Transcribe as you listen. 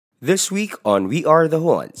This week on We Are the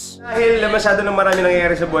Juans. Dahil masyado nang marami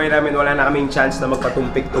nangyayari sa buhay namin, wala na kaming chance na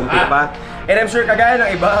magpatumpik-tumpik pa. And I'm sure kagaya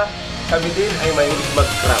ng iba, kami din ay mahilig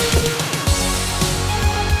mag-crap.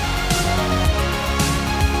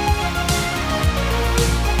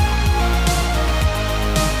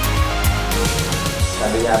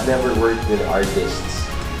 Sabi niya, I've never worked with artists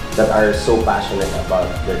that are so passionate about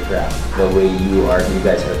their craft the way you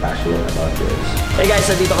guys are passionate about yours. Hey guys,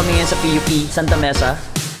 dito kami ngayon sa PUP Santa Mesa.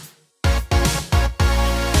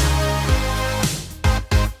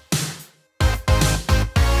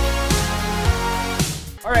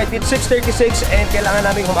 Alright, it's 6:36 and kailangan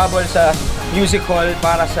namin humabol sa music hall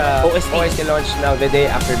para sa OST launch ng The Day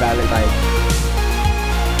After Valentine.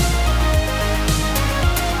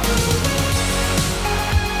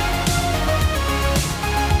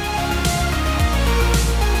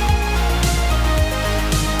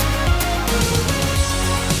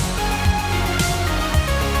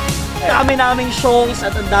 Dami naming shows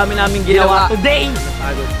at ang dami naming ginawa today!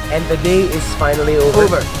 And the day is finally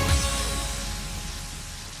over.